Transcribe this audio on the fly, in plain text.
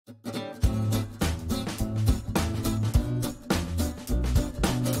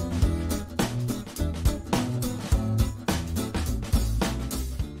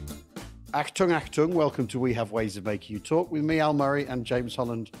Achtung, welcome to We Have Ways of Making You Talk with me, Al Murray, and James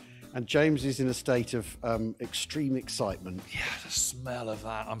Holland. And James is in a state of extreme excitement. Yeah, the smell of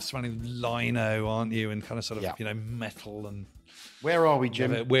that. I'm smelling lino, aren't you? And kind of sort of, metal and... Where are we,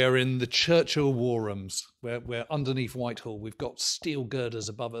 Jim? We're in the Churchill War Rooms. We're underneath Whitehall. We've got steel girders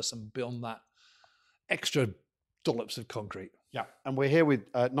above us, and beyond that, extra dollops of concrete. Yeah, and we're here with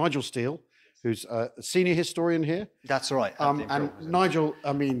Nigel Steele, who's a senior historian here. That's right. And Nigel,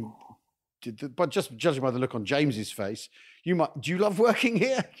 I mean, but just judging by the look on James's face, do you love working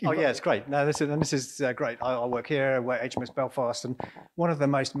here? Yeah, it's great. No, this is great. I work here, we're at HMS Belfast, and one of the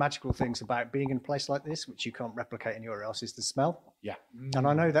most magical things about being in a place like this, which you can't replicate anywhere else, is the smell. Yeah. And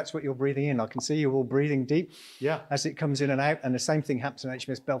I know that's what you're breathing in. I can see you all breathing deep as it comes in and out. And the same thing happens in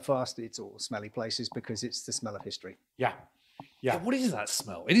HMS Belfast. It's all smelly places because it's the smell of history. Yeah. Yeah. What is that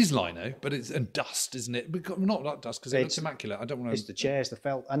smell? It is lino, but it's and dust, isn't it? Not like dust because it looks immaculate. I don't want to. It's the chairs, the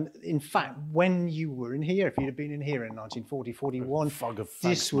felt, and in fact, when you were in here, if you'd have been in here in 1940, 41,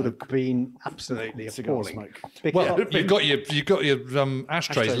 this would have been absolutely appalling. Well, you've got your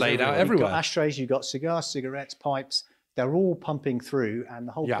ashtrays laid out everywhere. You've got ashtrays, you've got cigars, cigarettes, pipes. They're all pumping through, and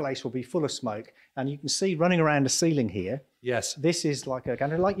the whole place will be full of smoke. And you can see running around the ceiling here. Yes. This is like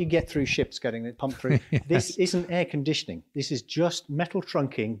like you get through ships getting it pumped through. Yes. This isn't air conditioning. This is just metal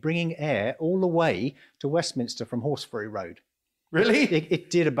trunking, bringing air all the way to Westminster from Horseferry Road. Really? It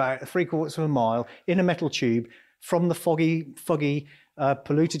did about 3/4 of a mile in a metal tube from the foggy,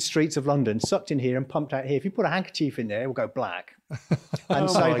 polluted streets of London, sucked in here and pumped out here. If you put a handkerchief in there, it will go black. And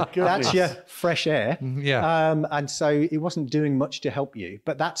so that's your fresh air. Yeah. And so it wasn't doing much to help you,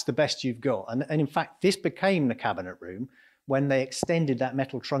 but that's the best you've got. And in fact, this became the cabinet room when they extended that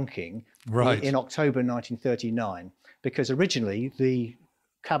metal trunking in October 1939, because originally the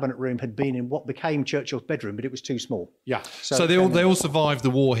cabinet room had been in what became Churchill's bedroom, but it was too small. Yeah. So they all survived the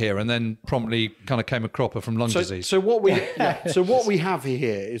war here, and then promptly kind of came a cropper from lung disease. So what we have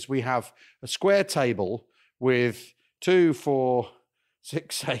here is we have a square table with 2, 4,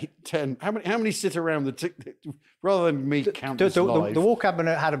 6, 8, 10. How many sit around rather than me count this live? The war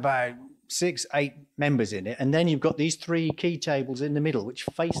cabinet had about 6, 8 members in it, and then you've got these 3 key tables in the middle which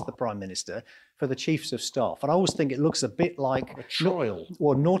face the Prime Minister for the chiefs of staff. And I always think it looks a bit like a trial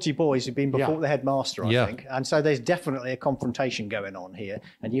or naughty boys who've been before the headmaster, I think. And so there's definitely a confrontation going on here,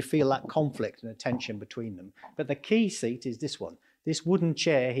 and you feel that conflict and a tension between them. But the key seat is this one, this wooden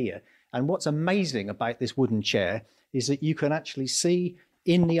chair here. And what's amazing about this wooden chair is that you can actually see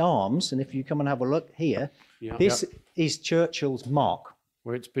in the arms, and if you come and have a look here, this is Churchill's mark.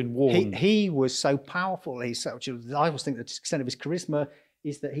 Where it's been worn. He was so powerful. I always think the extent of his charisma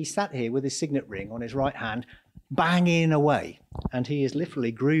is that he sat here with his signet ring on his right hand, banging away, and he is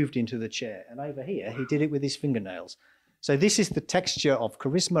literally grooved into the chair. And over here, he did it with his fingernails. So this is the texture of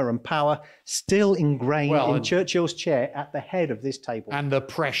charisma and power still ingrained in Churchill's chair at the head of this table. And the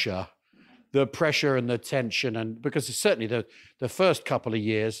pressure and the tension, and because certainly the first couple of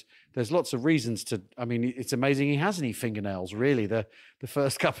years, there's lots of reasons to. I mean, it's amazing he has any fingernails. Really, the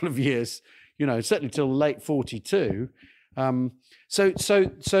first couple of years, certainly till late 42. So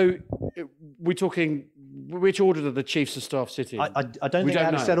we're talking. Which order do the chiefs of staff sit in? I don't think I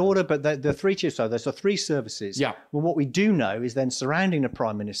had a set order, but the 3 chiefs. So there's the 3 services. Yeah. Well, what we do know is then surrounding the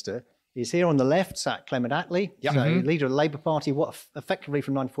Prime Minister is here on the left sat Clement Attlee, leader of the Labour Party, effectively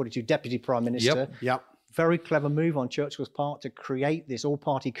from 1942 deputy Prime Minister. Yep. Very clever move on Churchill's part to create this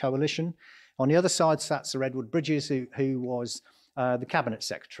all-party coalition. On the other side sat Sir Edward Bridges, who was the cabinet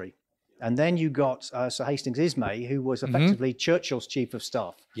secretary. And then you got Sir Hastings Ismay, who was effectively Churchill's chief of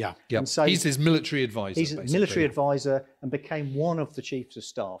staff. Yeah. And so he's his military advisor. He's a military advisor and became one of the chiefs of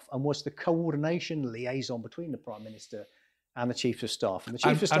staff and was the coordination liaison between the Prime Minister and the chiefs of staff. And the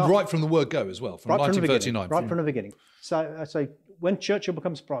chiefs of staff, right from the word go as well, from 1939. Right from the beginning. So when Churchill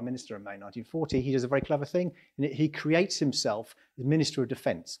becomes Prime Minister in May 1940, he does a very clever thing. And he creates himself as Minister of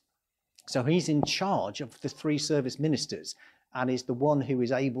Defence. So he's in charge of the 3 service ministers and is the one who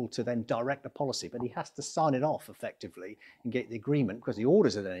is able to then direct the policy. But he has to sign it off effectively and get the agreement because the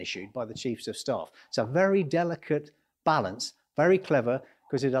orders are then issued by the chiefs of staff. It's a very delicate balance, very clever,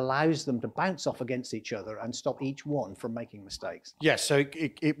 because it allows them to bounce off against each other and stop each one from making mistakes. Yes, so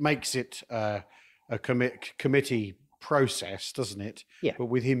it makes it a committee process, doesn't it? Yeah. But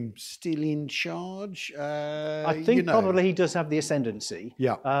with him still in charge, I think probably he does have the ascendancy.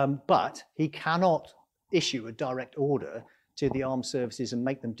 Yeah. But he cannot issue a direct order to the armed services and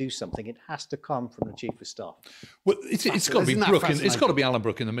make them do something. It has to come from the chief of staff. Well, it's got to be Brooke. It's got to be Alan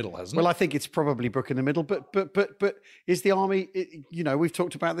Brooke in the middle, hasn't it? Well, I think it's probably Brooke in the middle. But is the army? We've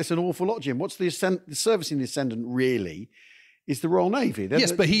talked about this an awful lot, Jim. What's the service in the ascendant really? is the Royal Navy.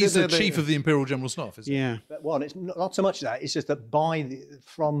 Yes, but he's the chief of the Imperial General Staff, isn't he? Yeah. But one, it's not so much that, it's just that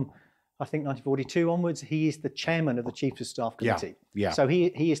from I think 1942 onwards, he is the chairman of the Chiefs of Staff Committee. Yeah. So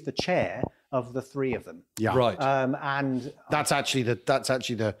he is the chair of the three of them. Yeah. Right. And That's actually the.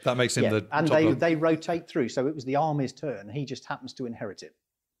 That makes him the and top they rotate through. So it was the Army's turn. He just happens to inherit it.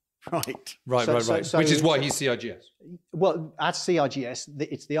 Right. So- Which is why he's CIGS. Well, as CIGS,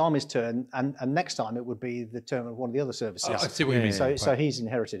 it's the Army's turn, and next time it would be the turn of one of the other services. I see what you mean. So he's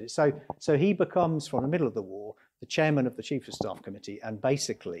inherited it. So he becomes, from the middle of the war, the chairman of the Chiefs of Staff Committee, and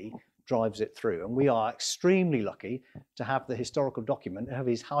basically drives it through. And we are extremely lucky to have the historical document of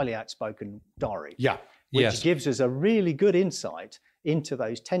his highly outspoken diary. Yeah. Which gives us a really good insight into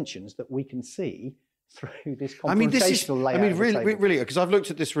those tensions that we can see through this confrontational layout. Really, because I've looked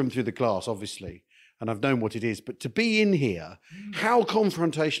at this room through the glass, obviously, and I've known what it is. But to be in here, how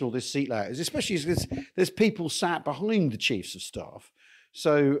confrontational this seat layout is, especially as there's people sat behind the chiefs of staff.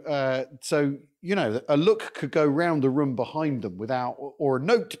 So you know, a look could go round the room behind them without, or a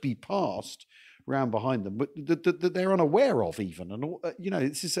note be passed round behind them, but that they're unaware of even, and you know,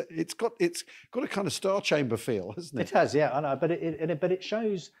 it's got a kind of Star Chamber feel, hasn't it? It has, yeah, I know, but it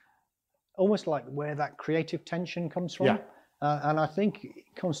shows almost like where that creative tension comes from. Yeah. And I think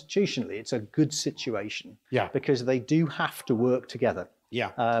constitutionally, it's a good situation. Yeah. Because they do have to work together.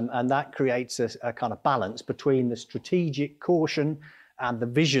 Yeah. And that creates a kind of balance between the strategic caution and the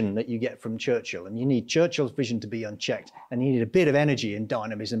vision that you get from Churchill. And you need Churchill's vision to be unchecked, and you need a bit of energy and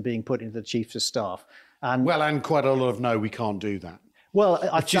dynamism being put into the Chiefs of Staff. And quite a lot of no, we can't do that. well,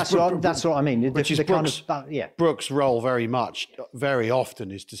 that's what I mean. Which is Brooks' Brooks' role very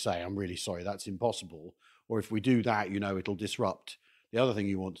often is to say, I'm really sorry, that's impossible. Or if we do that, you know, it'll disrupt the other thing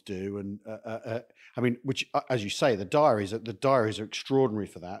you want to do. And I mean, which, as you say, the diaries are extraordinary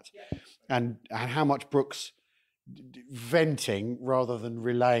for that. Yeah. And how much Brooks venting rather than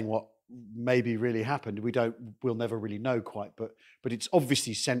relaying what maybe really happened, we'll never really know quite. But it's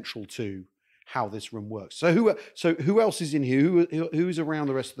obviously central to how this room works. So who else is in here? Who is around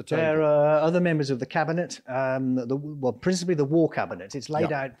the rest of the table? There are other members of the cabinet. Principally the war cabinet. It's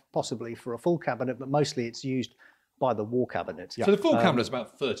laid out possibly for a full cabinet, but mostly it's used by the war cabinet. So the full cabinet's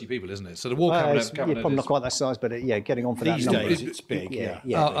about 30 people, isn't it? So the war cabinet probably not quite that size, but getting on for these that number. days it's big.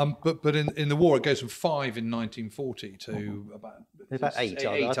 But in the war it goes from 5 in 1940 to about 8.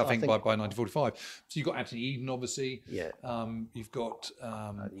 I think by 1945. So you've got Anthony Eden, obviously. Yeah. You've got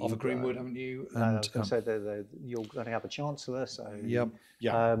Arthur Greenwood, haven't you? And so you're going to have a chancellor. So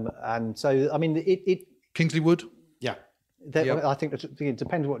and so I mean Kingsley Wood. Yeah. I think it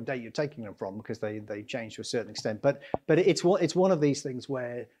depends what date you're taking them from, because they change to a certain extent. But it's one of these things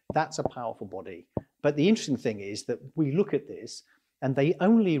where that's a powerful body. But the interesting thing is that we look at this, and they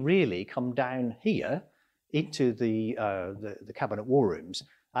only really come down here into the cabinet war rooms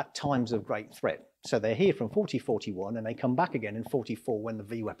at times of great threat. So they're here from 40-41, and they come back again in 44 when the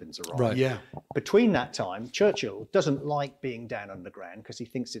V weapons arrive. Right. Yeah. Between that time, Churchill doesn't like being down underground because he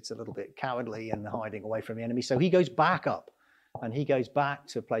thinks it's a little bit cowardly and hiding away from the enemy. So he goes back up, and he goes back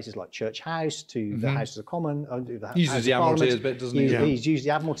to places like Church House, to the Houses of Commons. He uses the Admiralty a bit, doesn't he? He's used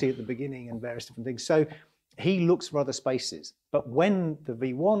the Admiralty at the beginning and various different things. So he looks for other spaces. But when the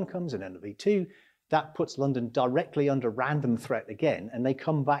V1 comes and then the V2, that puts London directly under random threat again, and they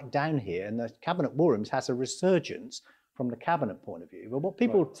come back down here, and the cabinet war rooms has a resurgence from the cabinet point of view. But what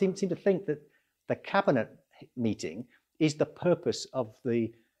people seem to think that the cabinet meeting is the purpose of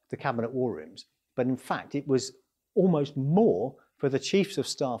the cabinet war rooms, but in fact it was almost more for the chiefs of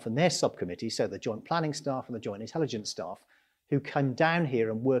staff and their subcommittees, so the joint planning staff and the joint intelligence staff, who come down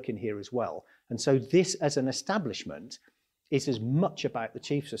here and work in here as well. And so this, as an establishment, is as much about the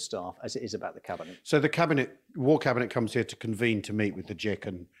chiefs of staff as it is about the cabinet. So the war cabinet comes here to convene, to meet with the JIC,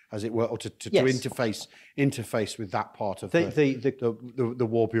 and as it were, or to interface with that part of the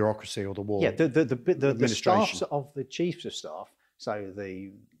war bureaucracy or the war the staffs of the chiefs of staff, so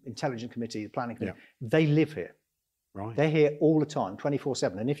the intelligence committee, the planning committee, they live here. Right. They're here all the time,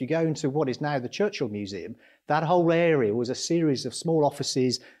 24/7. And if you go into what is now the Churchill Museum, that whole area was a series of small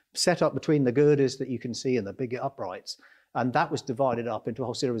offices set up between the girders that you can see and the big uprights. And that was divided up into a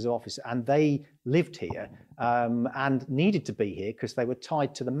whole series of offices. And they lived here and needed to be here because they were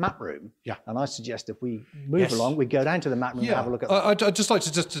tied to the map room. Yeah. And I suggest if we move along, we go down to the map room and have a look at that. I'd just like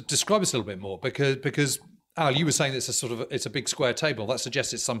to just describe this a little bit more, because Al, you were saying it's a big square table. That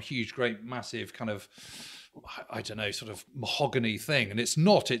suggests it's some huge, great, massive kind of, I don't know, sort of mahogany thing. And it's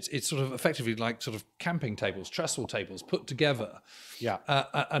not. It's sort of effectively like sort of camping tables, trestle tables put together. Yeah.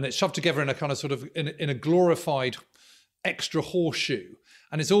 And it's shoved together in a kind of sort of in a glorified extra horseshoe,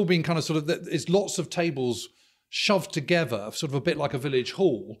 and it's all been kind of sort of, there's lots of tables shoved together, sort of a bit like a village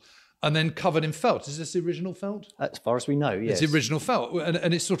hall, and then covered in felt. Is this the original felt? As far as we know, yes. It's the original felt,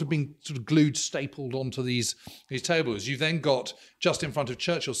 and it's sort of been sort of glued, stapled onto these tables. You've then got, just in front of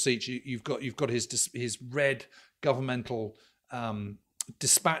Churchill's seat, you've got his red governmental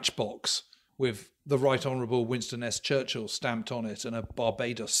dispatch box with the Right Honourable Winston S. Churchill stamped on it and a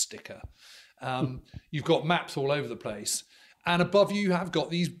Barbados sticker. You've got maps all over the place, and above you have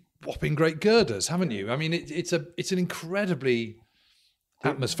got these whopping great girders, haven't you? I mean, it's an incredibly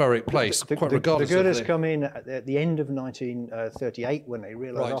atmospheric place, quite regardless the girders of come in at the end of 1938 when they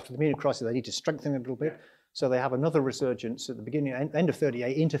realised after the Munich crisis they need to strengthen it a little bit. So they have another resurgence at the beginning, end of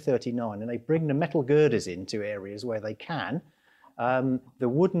 38 into 39, and they bring the metal girders into areas where they can. The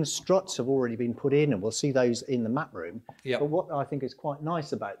wooden struts have already been put in, and we'll see those in the map room. Yep. But what I think is quite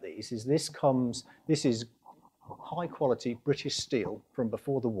nice about these is this is high quality British steel from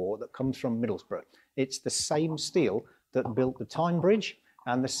before the war that comes from Middlesbrough. It's the same steel that built the Tyne Bridge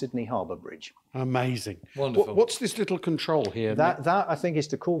and the Sydney Harbour Bridge. Amazing. Wonderful. What's this little control here? That I think is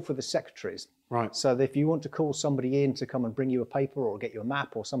to call for the secretaries. Right. So that if you want to call somebody in to come and bring you a paper or get you a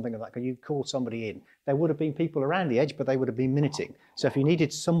map or something like that, you call somebody in. There would have been people around the edge, but they would have been minuting. So if you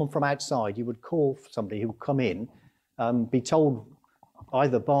needed someone from outside, you would call for somebody who would come in, be told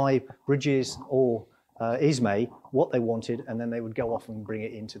either by Bridges or Ismay what they wanted, and then they would go off and bring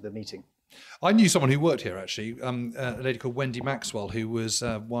it into the meeting. I knew someone who worked here, actually, a lady called Wendy Maxwell, who was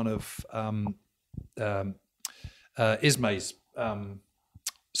one of Ismay's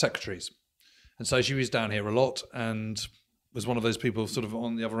secretaries. And so she was down here a lot and was one of those people sort of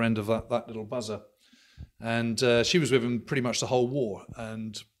on the other end of that little buzzer. And she was with him pretty much the whole war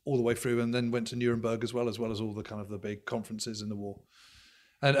and all the way through, and then went to Nuremberg as well as all the kind of the big conferences in the war.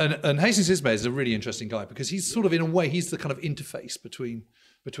 And Hastings Ismay is a really interesting guy because he's sort of, in a way, he's the kind of interface between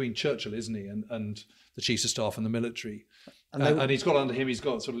Churchill, isn't he, and the chiefs of staff and the military. And he's got under him, he's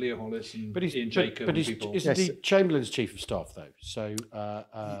got sort of Leo Hollis and Ian Jacob. But isn't he Chamberlain's chief of staff though? So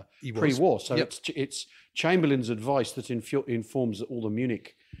pre-war. So it's Chamberlain's advice that informs all the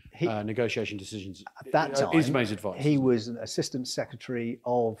Munich negotiation decisions. At that time, Ismay's advice. He was an assistant secretary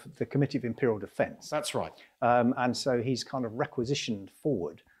of the Committee of Imperial Defence. That's right. And so he's kind of requisitioned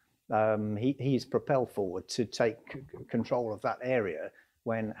forward. He's propelled forward to take control of that area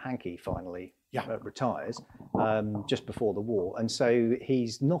when Hankey finally retires, just before the war. And so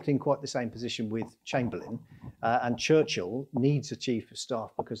he's not in quite the same position with Chamberlain, and Churchill needs a chief of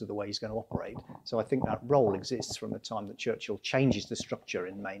staff because of the way he's going to operate. So I think that role exists from the time that Churchill changes the structure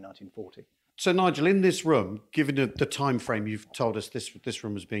in May 1940. So Nigel, in this room, given the time frame you've told us this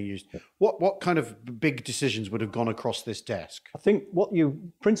room was being used, what kind of big decisions would have gone across this desk? I think what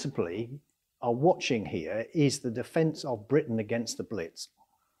you principally are watching here is the defence of Britain against the Blitz.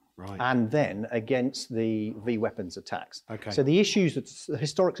 Right. And then against the V weapons attacks. Okay. So the issues, the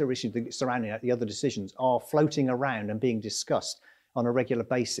historical issues surrounding the other decisions are floating around and being discussed on a regular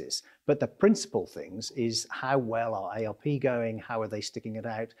basis. But the principal things is how well are ARP going? How are they sticking it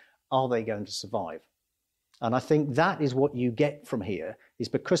out? Are they going to survive? And I think that is what you get from here, is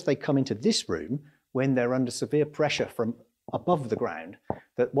because they come into this room when they're under severe pressure from above the ground,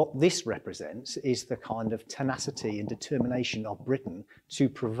 that what this represents is the kind of tenacity and determination of Britain to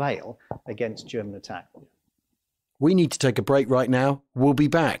prevail against German attack. We need to take a break right now. We'll be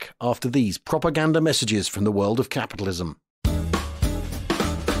back after these propaganda messages from the world of capitalism.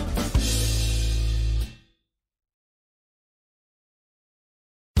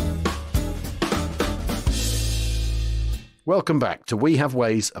 Welcome back to We Have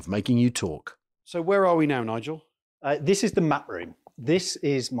Ways of Making You Talk. So where are we now, Nigel? This is the map room. This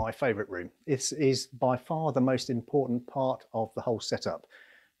is my favourite room. This is by far the most important part of the whole setup,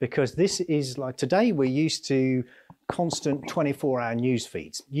 because this is like, today we're used to constant 24-hour news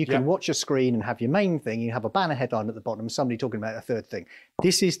feeds. You can watch a screen and have your main thing, you have a banner headline at the bottom, somebody talking about a third thing.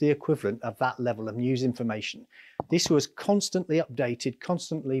 This is the equivalent of that level of news information. This was constantly updated,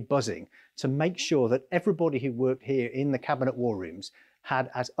 constantly buzzing to make sure that everybody who worked here in the cabinet war rooms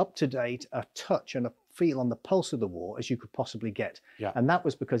had as up-to-date a touch and a feel on the pulse of the war as you could possibly get. And that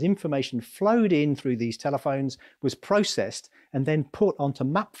was because information flowed in through these telephones, was processed and then put onto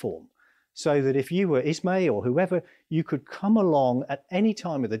map form, so that if you were Ismay or whoever, you could come along at any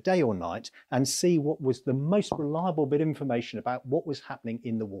time of the day or night and see what was the most reliable bit of information about what was happening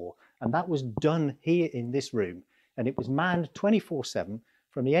in the war. And that was done here in this room. And it was manned 24/7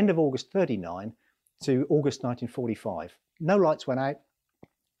 from the end of August 39 to August 1945. No lights went out,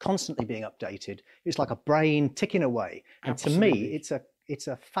 constantly being updated. It's like a brain ticking away. And Absolutely. to me, it's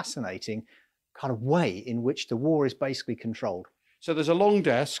a fascinating kind of way in which the war is basically controlled. So there's a long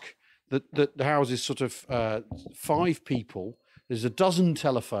desk. that houses sort of 5 people. There's a dozen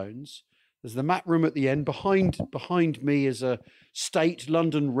telephones. There's the map room at the end. Behind me is a state,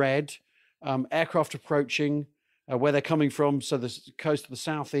 London red, aircraft approaching, where they're coming from. So the coast of the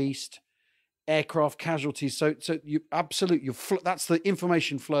southeast, aircraft casualties. So that's the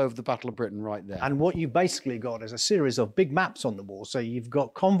information flow of the Battle of Britain right there. And what you basically got is a series of big maps on the wall. So you've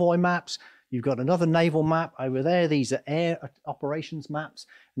got convoy maps, you've got another naval map over there. These are air operations maps.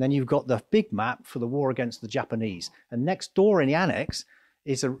 And then you've got the big map for the war against the Japanese. And next door in the annex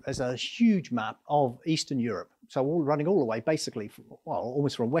is a huge map of Eastern Europe. So running all the way, basically,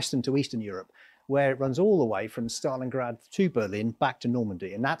 almost from Western to Eastern Europe, where it runs all the way from Stalingrad to Berlin back to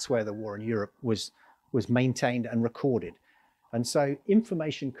Normandy. And that's where the war in Europe was maintained and recorded. And so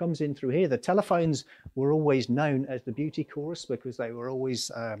information comes in through here. The telephones were always known as the beauty chorus because they were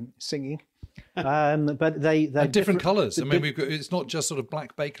always singing. But they're different colours. I mean, it's not just sort of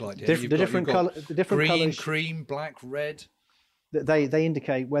black bakelite here. The different green, colours, cream, black, red. They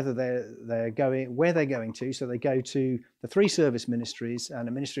indicate whether they're going where they're going to. So they go to the 3 service ministries and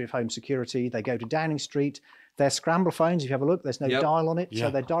the Ministry of Home Security. They go to Downing Street. They're scramble phones. If you have a look, there's no dial on it,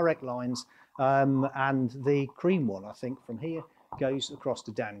 so they're direct lines. And the cream one, I think, from here goes across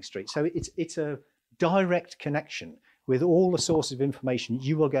to Downing Street. So it's a direct connection with all the sources of information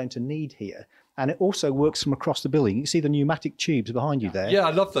you are going to need here. And it also works from across the building. You can see the pneumatic tubes behind you there. Yeah,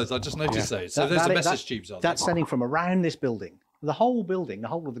 I love those. I just noticed those. So there's the message tubes on. That's sending from around this building. The whole building, the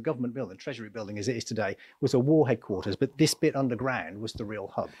whole of the government building, the Treasury building as it is today, was a war headquarters, but this bit underground was the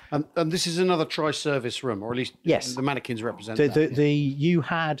real hub. And this is another tri-service room, or at least the mannequins represent that. You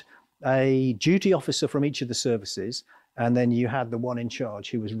had a duty officer from each of the services, and then you had the one in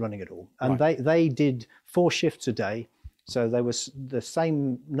charge who was running it all. And they did 4 shifts a day. So there was the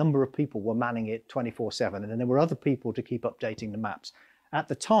same number of people were manning it 24/7, and then there were other people to keep updating the maps. At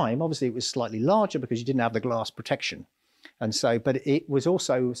the time, obviously, it was slightly larger because you didn't have the glass protection. And so, but it was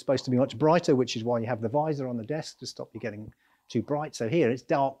also supposed to be much brighter, which is why you have the visor on the desk to stop you getting too bright. So here it's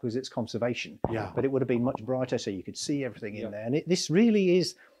dark because it's conservation. Yeah. But it would have been much brighter so you could see everything in there. And this really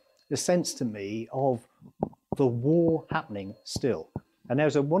is the sense to me of the war happening still. And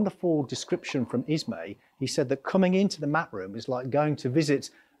there's a wonderful description from Ismay. He said that coming into the map room is like going to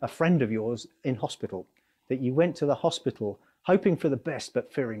visit a friend of yours in hospital, that you went to the hospital hoping for the best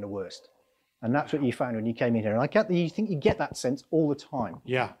but fearing the worst. And that's what you found when you came in here. And you think you get that sense all the time.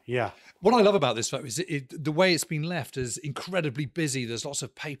 Yeah, yeah. What I love about this photo is the way it's been left is incredibly busy. There's lots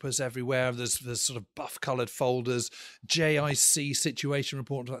of papers everywhere. There's sort of buff-coloured folders, JIC situation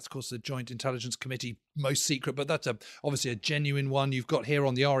report. That's, of course, the Joint Intelligence Committee, most secret, but that's obviously a genuine one. You've got here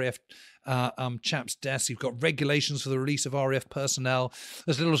on the RAF chap's desk, you've got regulations for the release of RAF personnel.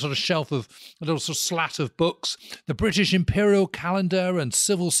 There's a little sort of shelf of a little sort of slat of books, the British Imperial Calendar and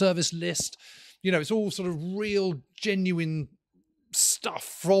Civil Service list. You know, it's all sort of real, genuine stuff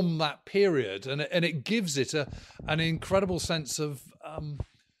from that period, and it gives it an incredible sense of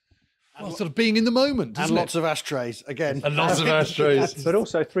sort of being in the moment, and lots of ashtrays again, and lots of ashtrays, but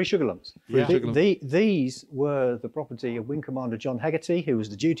also 3 sugar lumps. Yeah. These were the property of Wing Commander John Hegarty, who was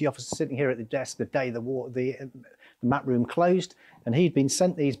the duty officer sitting here at the desk the day the map room closed, and he'd been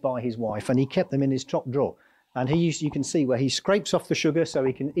sent these by his wife, and he kept them in his top drawer. And you can see where he scrapes off the sugar so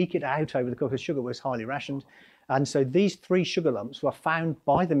he can eke it out over the course. Sugar was highly rationed. And so these 3 sugar lumps were found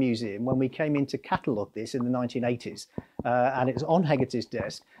by the museum when we came in to catalogue this in the 1980s. And it was on Hegarty's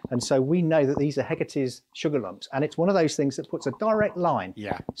desk. And so we know that these are Hegarty's sugar lumps. And it's one of those things that puts a direct line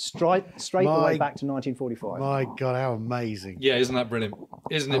straight the way back to 1945. My God, how amazing. Yeah, isn't that brilliant?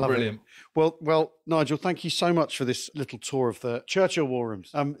 Isn't it brilliant? Well, Nigel, thank you so much for this little tour of the Churchill War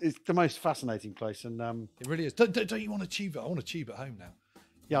Rooms. It's the most fascinating place. And it really is. Don't you want a tube? I want a tube at home now.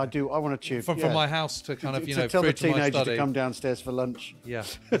 Yeah, I do. I want to tube. From my house to kind of, to tell the teenager to come downstairs for lunch. Yeah,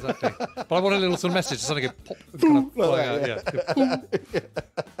 exactly. But I want a little sort of message, something pop, kind of flying out.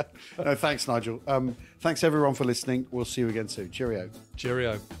 No, thanks, Nigel. Thanks, everyone, for listening. We'll see you again soon. Cheerio.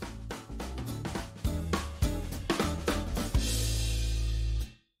 Cheerio.